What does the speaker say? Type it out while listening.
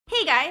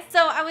guys,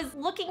 so I was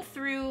looking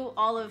through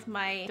all of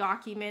my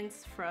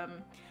documents from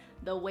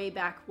the way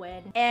back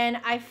when, and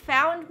I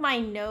found my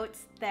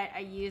notes that I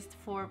used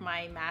for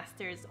my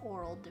master's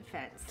oral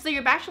defense. So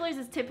your bachelor's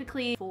is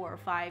typically 4 or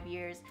 5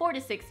 years, 4 to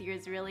 6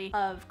 years really,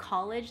 of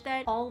college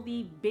that all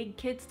the big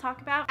kids talk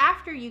about.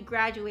 After you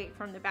graduate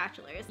from the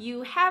bachelor's,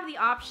 you have the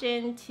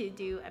option to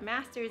do a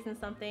master's in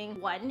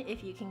something. 1,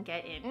 if you can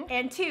get in,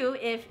 and 2,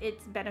 if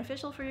it's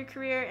beneficial for your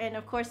career, and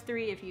of course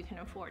 3, if you can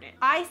afford it.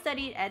 I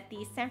studied at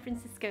the San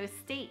Francisco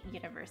State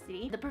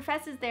University. The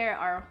professors there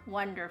are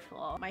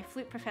wonderful. My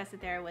flute professor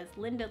there was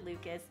Linda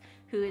Lucas,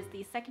 who is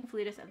the second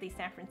flutist of the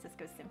San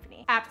Francisco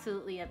Symphony.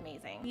 Absolutely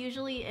amazing.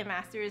 Usually a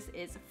master's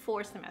is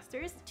 4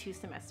 semesters, 2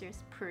 semesters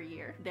per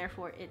year.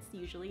 Therefore, it's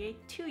usually a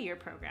 2-year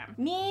program.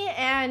 Me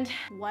and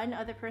one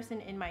other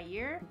person in my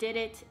year did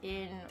it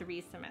in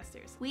 3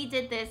 semesters. We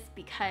did this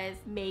because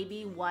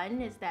maybe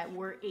 1 is that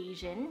we're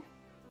Asian.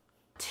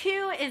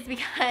 2 is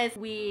because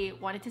we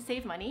wanted to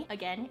save money,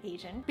 again,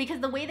 Asian, because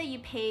the way that you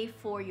pay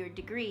for your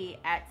degree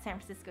at San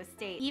Francisco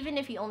State, even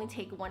if you only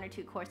take 1 or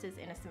 2 courses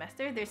in a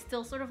semester, there's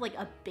still sort of like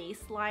a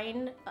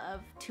baseline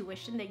of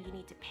tuition that you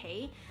need to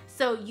pay.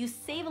 So you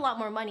save a lot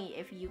more money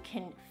if you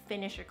can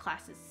finish your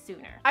classes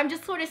sooner. I'm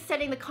just sort of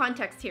setting the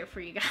context here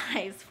for you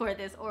guys for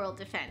this oral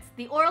defense.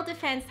 The oral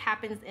defense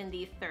happens in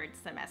the 3rd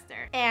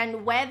semester,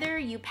 and whether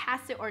you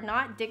pass it or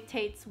not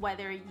dictates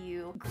whether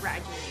you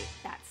graduate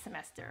that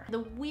semester. The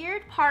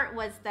weird part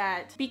was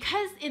that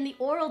because in the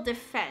oral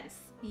defense,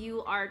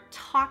 you are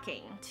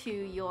talking to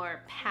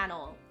your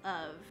panel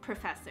of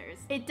professors,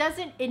 it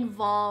doesn't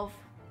involve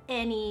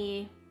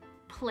any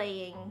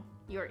playing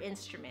your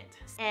instrument,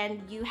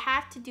 and you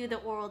have to do the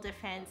oral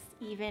defense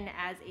even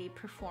as a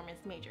performance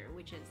major,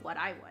 which is what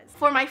I was.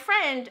 For my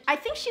friend, I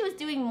think she was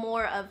doing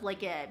more of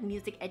like a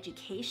music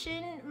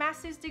education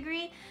master's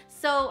degree,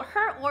 so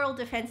her oral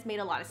defense made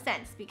a lot of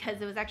sense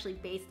because it was actually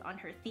based on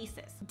her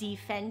thesis,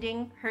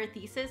 defending her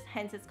thesis,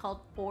 hence it's called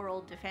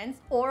oral defense.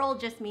 Oral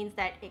just means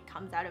that it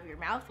comes out of your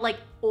mouth, like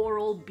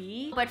Oral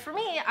B. But for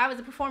me, I was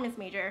a performance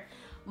major.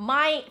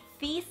 My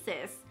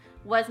thesis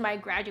was my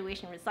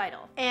graduation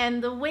recital.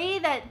 And the way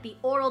that the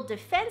oral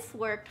defense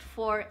worked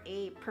for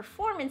a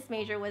performance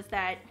major was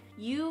that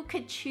you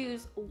could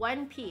choose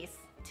 1 piece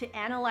to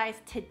analyze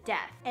to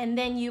death, and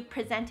then you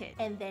present it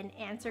and then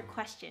answer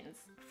questions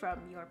from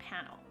your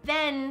panel.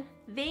 Then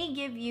they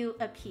give you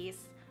a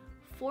piece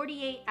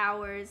 48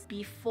 hours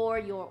before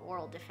your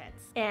oral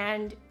defense,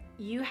 and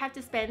you have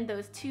to spend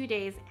those 2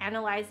 days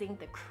analyzing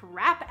the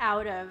crap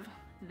out of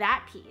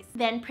that piece,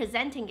 then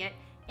presenting it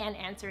and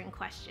answering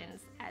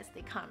questions as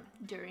they come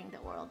during the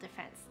oral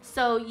defense.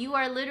 So you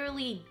are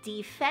literally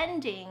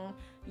defending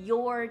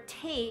your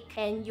take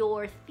and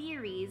your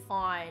theories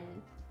on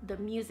the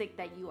music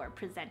that you are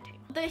presenting.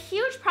 The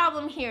huge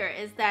problem here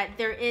is that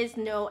there is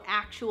no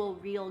actual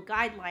real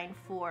guideline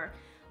for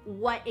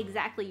what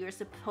exactly you're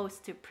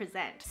supposed to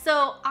present.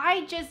 So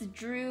I just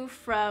drew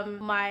from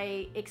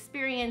my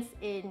experience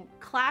in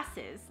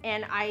classes,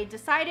 and I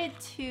decided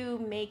to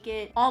make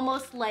it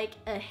almost like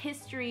a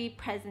history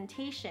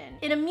presentation.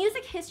 In a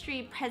music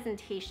history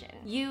presentation,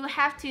 you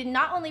have to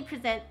not only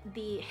present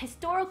the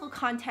historical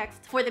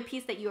context for the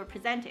piece that you are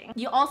presenting,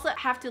 you also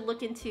have to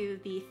look into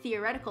the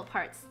theoretical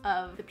parts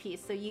of the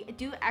piece. So you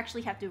do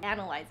actually have to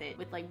analyze it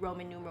with like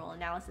Roman numeral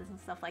analysis and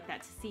stuff like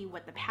that to see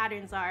what the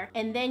patterns are.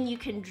 And then you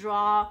can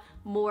draw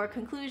more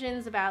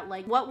conclusions about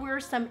like what were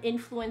some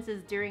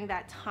influences during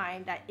that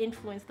time that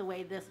influenced the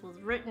way this was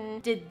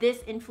written. Did this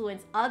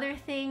influence other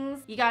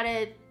things? You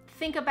gotta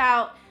think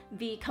about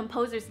the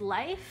composer's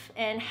life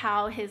and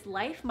how his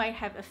life might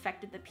have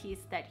affected the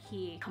piece that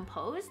he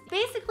composed.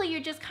 Basically,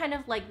 you're just kind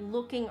of like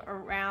looking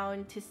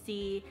around to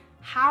see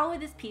how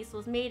this piece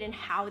was made and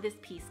how this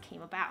piece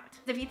came about.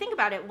 If you think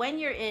about it, when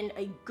you're in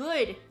a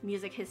good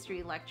music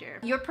history lecture,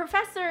 your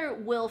professor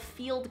will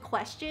field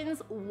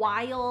questions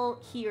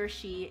while he or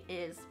she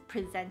is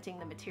presenting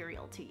the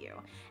material to you.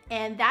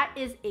 And that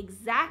is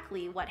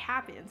exactly what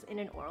happens in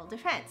an oral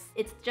defense.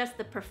 It's just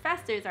the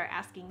professors are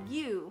asking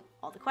you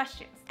all the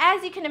questions.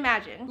 As you can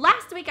imagine,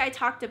 last week I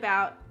talked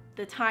about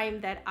the time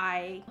that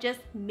I just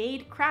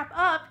made crap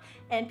up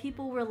and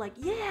people were like,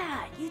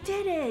 yeah, you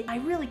did it. I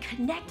really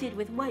connected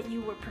with what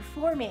you were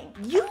performing.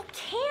 You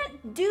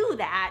can't do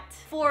that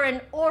for an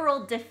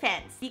oral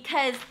defense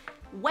because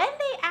when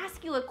they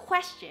ask you a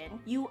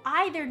question, you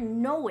either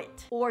know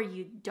it or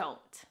you don't.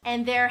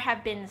 And there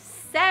have been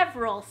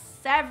several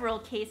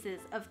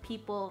cases of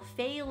people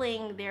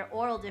failing their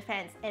oral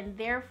defense and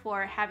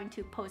therefore having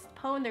to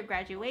postpone their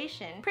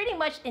graduation pretty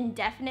much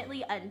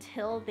indefinitely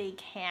until they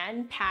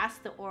can pass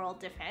the oral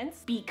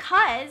defense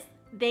because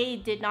they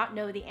did not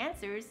know the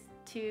answers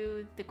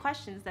to the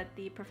questions that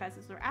the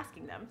professors were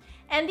asking them.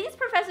 And these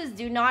professors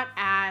do not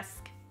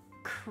ask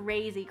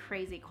crazy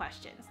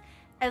questions.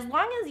 As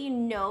long as you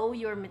know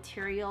your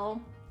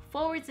material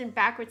forwards and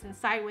backwards and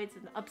sideways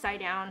and upside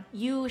down,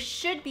 you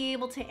should be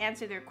able to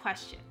answer their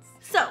questions.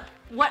 So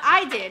what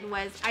I did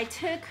was I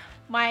took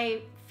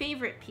my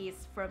favorite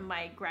piece from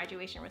my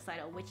graduation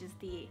recital, which is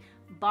the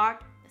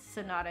Bach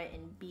Sonata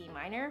in B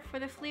minor for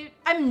the flute.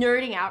 I'm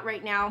nerding out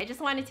right now. I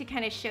just wanted to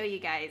kind of show you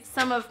guys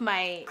some of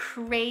my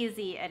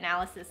crazy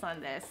analysis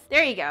on this.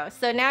 There you go.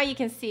 So now you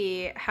can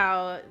see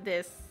how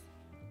this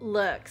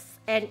looks,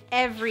 and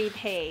every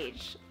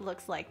page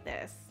looks like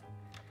this.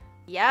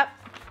 Yep.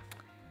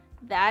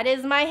 That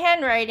is my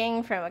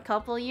handwriting from a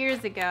couple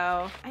years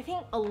ago. I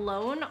think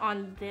alone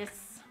on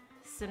this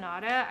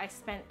sonata, I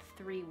spent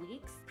 3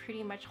 weeks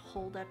pretty much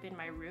holed up in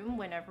my room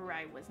whenever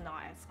I was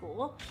not at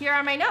school. Here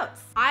are my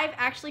notes. I've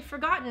actually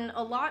forgotten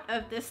a lot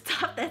of this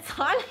stuff that's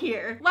on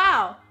here.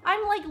 Wow,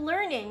 I'm like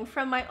learning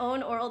from my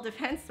own oral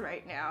defense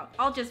right now.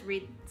 I'll just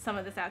read some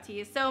of this out to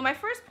you. So my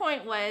first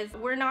point was,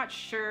 we're not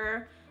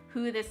sure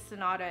who this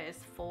sonata is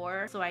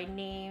for. So I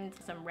named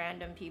some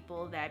random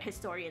people that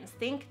historians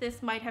think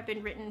this might have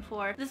been written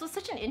for. This was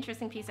such an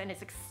interesting piece and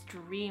it's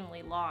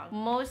extremely long.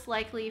 Most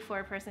likely for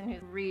a person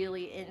who's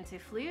really into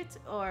flute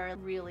or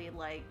really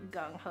like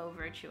gung-ho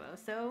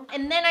virtuoso.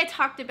 And then I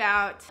talked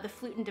about the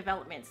flute in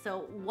development.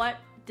 So what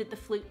did the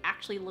flute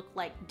actually look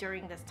like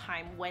during this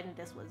time when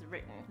this was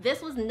written?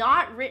 This was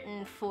not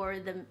written for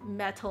the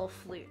metal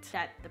flute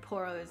that the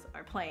Poros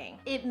are playing.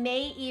 It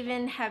may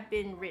even have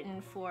been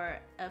written for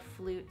a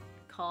flute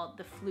called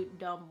the flute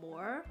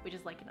d'amour, which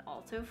is like an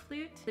alto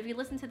flute. So if you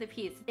listen to the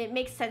piece, it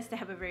makes sense to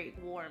have a very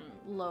warm,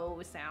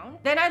 low sound.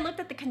 Then I looked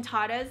at the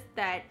cantatas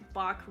that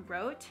Bach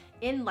wrote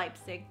in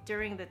Leipzig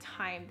during the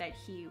time that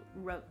he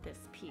wrote this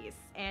piece.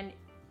 And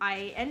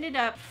I ended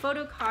up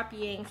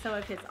photocopying some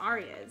of his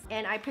arias,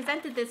 and I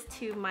presented this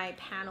to my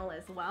panel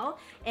as well,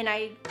 and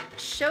I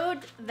showed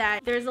that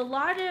there's a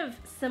lot of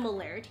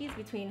similarities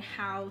between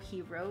how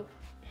he wrote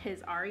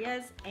his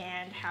arias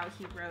and how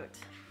he wrote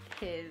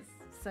his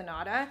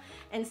sonata.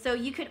 And so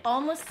you could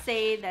almost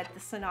say that the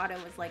sonata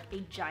was like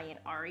a giant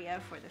aria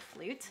for the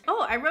flute.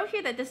 Oh, I wrote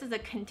here that this is a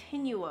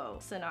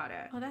continuo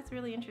sonata. Oh, that's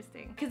really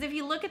interesting. Because if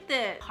you look at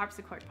the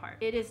harpsichord part,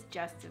 it is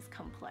just as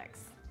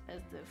complex as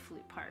the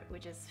flute part,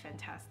 which is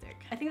fantastic.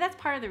 I think that's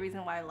part of the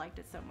reason why I liked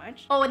it so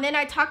much. Oh, and then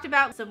I talked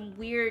about some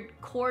weird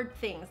chord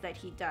things that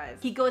he does.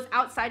 He goes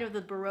outside of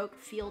the Baroque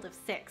field of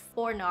 6,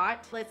 or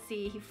not. Let's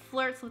see, he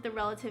flirts with the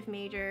relative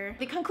major.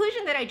 The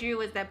conclusion that I drew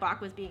was that Bach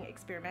was being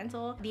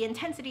experimental. The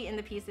intensity in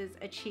the piece is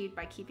achieved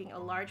by keeping a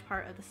large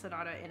part of the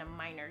sonata in a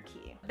minor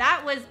key.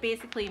 That was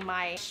basically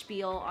my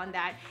spiel on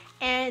that.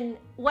 And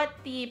what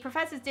the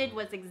professors did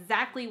was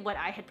exactly what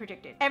I had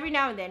predicted. Every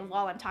now and then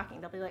while I'm talking,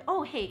 they'll be like,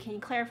 oh, hey, can you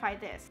clarify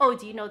this? Oh,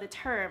 do you know the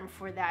term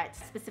for that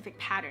specific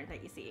pattern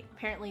that you see?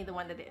 Apparently the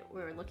one that we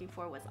were looking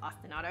for was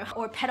ostinato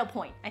or pedal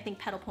point. I think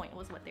pedal point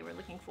was what they were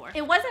looking for.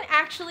 It wasn't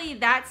actually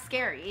that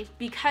scary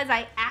because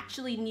I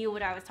actually knew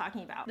what I was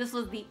talking about. This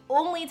was the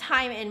only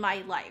time in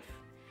my life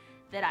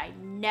that I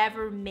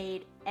never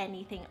made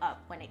anything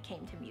up when it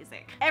came to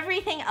music.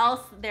 Everything else,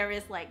 there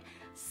is like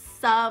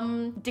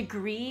some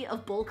degree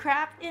of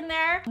bullcrap in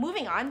there.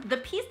 Moving on, the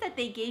piece that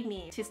they gave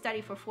me to study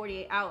for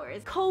 48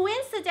 hours,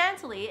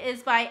 coincidentally,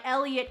 is by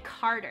Elliott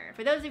Carter.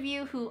 For those of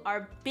you who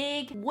are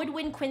big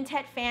woodwind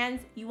quintet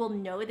fans, you will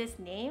know this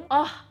name.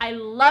 Oh, I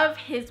love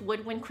his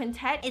woodwind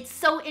quintet. It's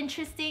so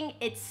interesting,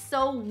 it's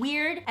so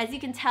weird. As you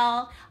can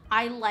tell,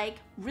 I like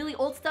really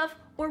old stuff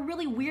or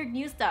really weird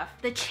new stuff.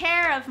 The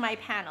chair of my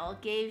panel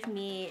gave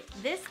me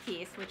this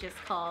piece, which is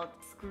called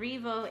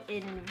Scrivo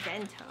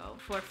Invento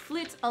for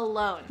flute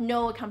alone,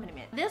 no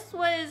accompaniment. This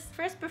was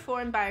first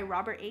performed by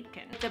Robert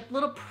Aitken. The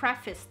little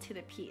preface to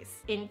the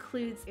piece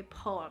includes a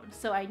poem,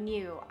 so I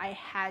knew I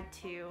had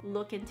to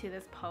look into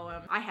this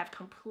poem. I have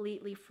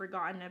completely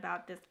forgotten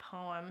about this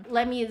poem.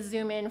 Let me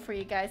zoom in for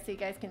you guys so you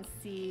guys can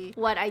see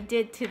what I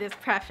did to this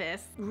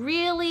preface.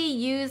 Really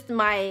used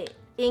my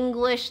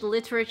English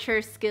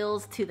literature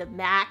skills to the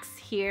max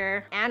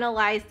here,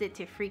 analyzed it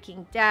to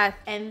freaking death,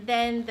 and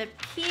then the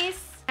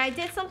piece, I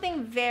did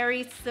something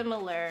very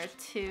similar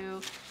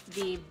to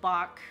the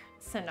Bach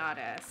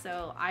sonata,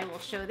 so I will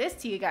show this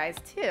to you guys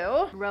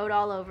too. Wrote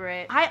all over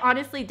it. I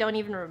honestly don't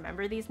even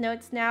remember these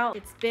notes now.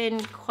 It's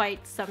been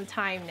quite some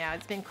time now.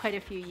 It's been quite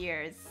a few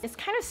years. It's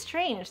kind of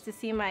strange to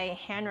see my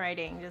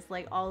handwriting just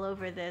like all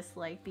over this,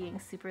 like being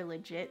super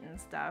legit and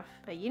stuff.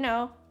 But you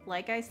know,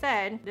 like I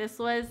said, this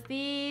was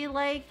the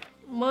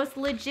most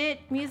legit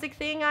music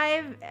thing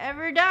I've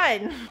ever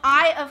done.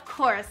 I, of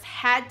course,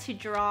 had to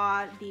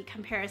draw the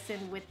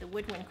comparison with the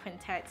woodwind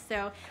quintet,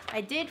 so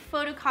I did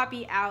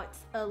photocopy out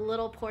a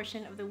little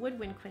portion of the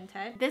woodwind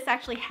quintet. This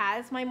actually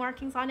has my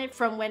markings on it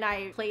from when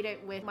I played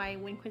it with my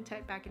wind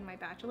quintet back in my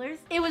bachelor's.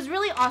 It was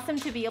really awesome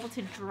to be able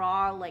to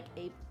draw like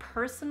a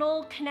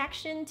personal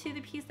connection to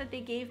the piece that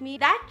they gave me.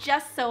 That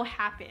just so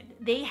happened.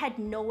 They had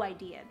no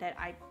idea that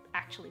I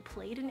actually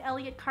played an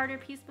Elliott Carter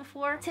piece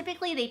before.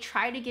 Typically they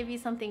try to give you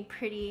something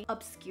pretty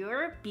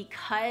obscure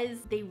because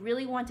they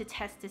really want to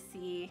test to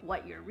see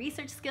what your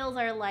research skills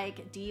are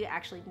like. Do you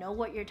actually know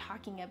what you're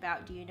talking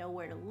about? Do you know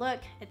where to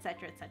look,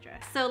 etc., etc.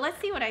 So let's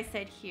see what I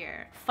said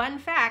here. Fun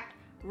fact,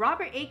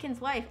 Robert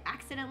Aitken's wife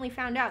accidentally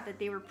found out that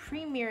they were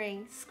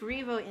premiering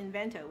Scrivo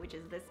Invento, which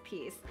is this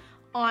piece,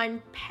 on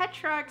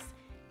Petrarch's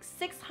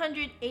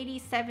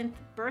 687th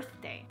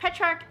birthday.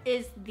 Petrarch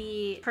is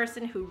the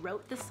person who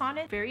wrote the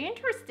sonnet. Very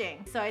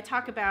interesting. So I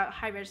talk about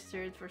high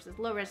registers versus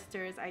low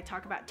registers. I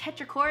talk about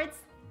tetrachords.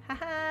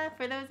 Haha,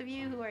 for those of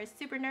you who are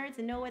super nerds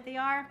and know what they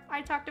are,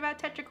 I talked about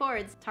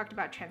tetrachords. Talked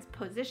about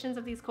transpositions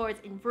of these chords,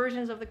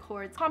 inversions of the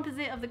chords,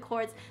 composite of the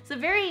chords. So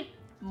very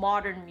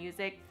modern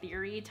music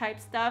theory type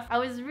stuff. I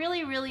was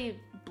really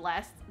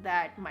blessed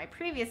that my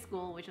previous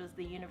school, which was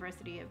the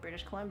University of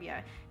British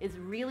Columbia, is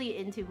really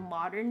into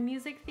modern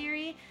music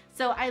theory.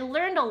 So I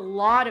learned a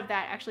lot of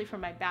that actually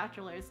from my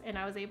bachelor's, and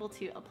I was able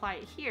to apply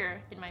it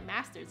here in my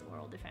master's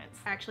oral defense.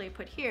 Actually, I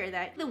put here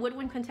that the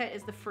Woodwind Quintet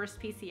is the first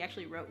piece he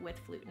actually wrote with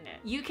flute in it.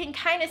 You can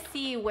kind of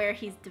see where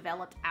he's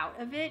developed out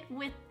of it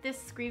with this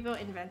Scrivo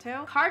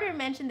Invento. Carter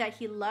mentioned that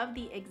he loved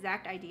the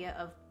exact idea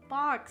of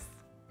box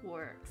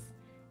works.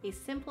 A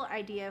simple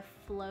idea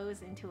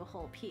flows into a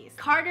whole piece.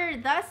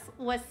 Carter thus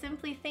was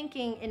simply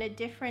thinking in a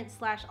different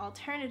 /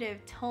 alternative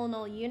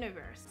tonal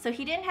universe. So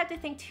he didn't have to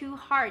think too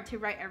hard to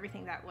write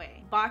everything that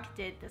way. Bach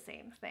did the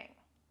same thing.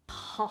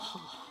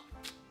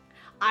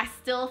 I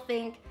still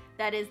think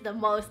that is the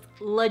most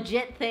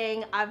legit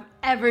thing I've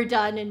ever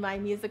done in my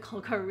musical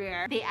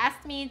career. They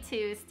asked me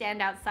to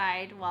stand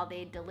outside while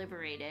they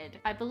deliberated.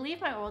 I believe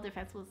my oral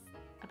defense was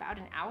about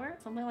an hour,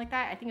 something like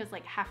that. I think it was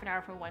like half an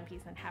hour for one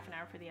piece and half an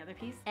hour for the other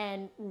piece.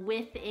 And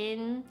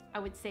within, I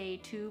would say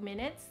 2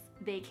 minutes,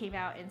 they came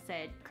out and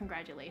said,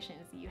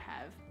 congratulations, you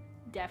have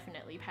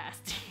definitely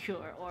passed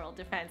your oral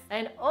defense.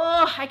 And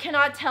oh, I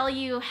cannot tell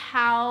you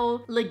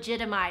how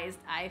legitimized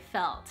I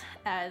felt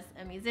as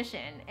a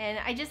musician. And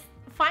I just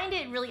find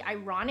it really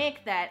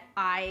ironic that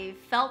I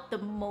felt the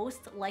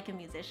most like a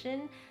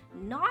musician,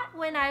 not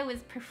when I was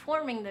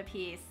performing the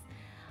piece,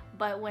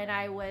 but when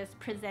I was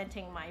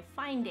presenting my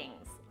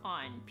findings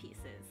on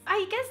pieces.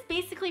 I guess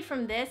basically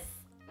from this,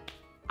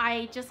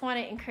 I just want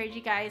to encourage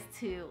you guys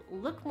to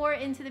look more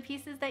into the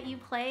pieces that you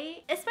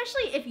play,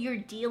 especially if you're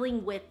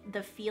dealing with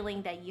the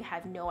feeling that you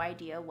have no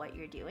idea what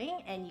you're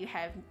doing and you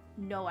have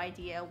no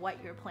idea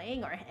what you're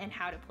playing and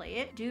how to play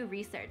it. Do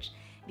research.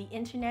 The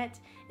internet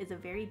is a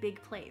very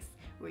big place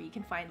where you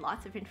can find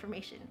lots of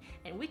information,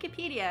 and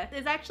Wikipedia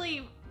is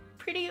actually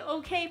pretty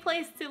okay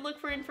place to look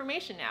for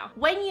information now.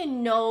 When you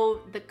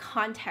know the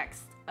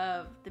context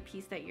of the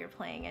piece that you're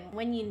playing, and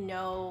when you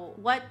know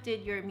what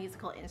did your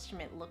musical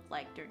instrument look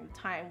like during the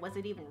time, was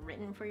it even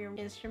written for your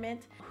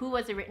instrument? Who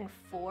was it written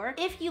for?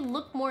 If you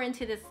look more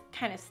into this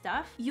kind of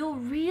stuff, you'll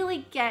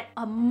really get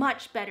a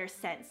much better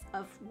sense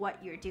of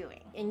what you're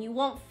doing, and you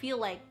won't feel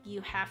like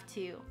you have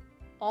to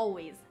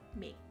always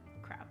make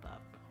crap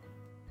up.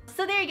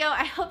 So there you go.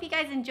 I hope you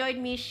guys enjoyed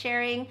me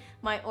sharing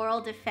my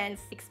oral defense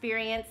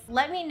experience.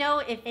 Let me know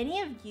if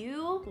any of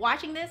you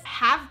watching this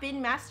have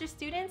been master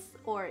students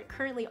or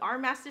currently are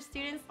master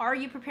students. Are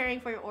you preparing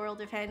for your oral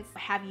defense?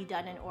 Have you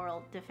done an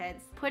oral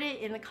defense? Put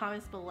it in the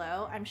comments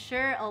below. I'm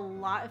sure a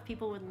lot of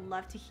people would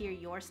love to hear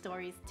your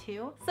stories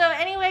too. So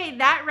anyway,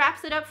 that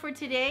wraps it up for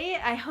today.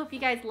 I hope you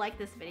guys liked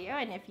this video,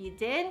 and if you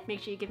did,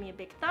 make sure you give me a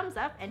big thumbs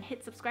up and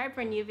hit subscribe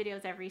for new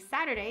videos every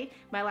Saturday.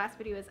 My last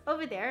video is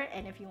over there,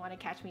 and if you want to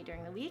catch me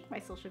during the week, my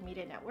social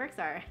media networks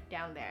are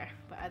down there.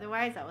 But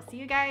otherwise, I will see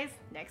you guys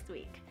next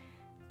week.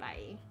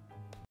 Bye.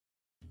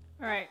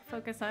 All right,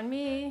 focus on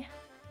me.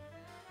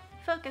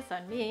 Focus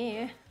on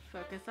me.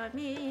 Focus on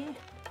me.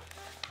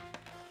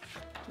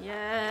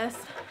 Yes,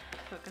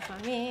 focus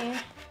on me.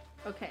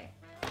 Okay.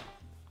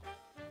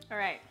 All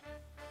right.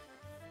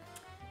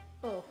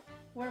 Oh,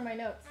 where are my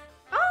notes?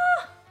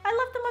 Oh, I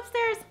left them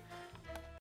upstairs.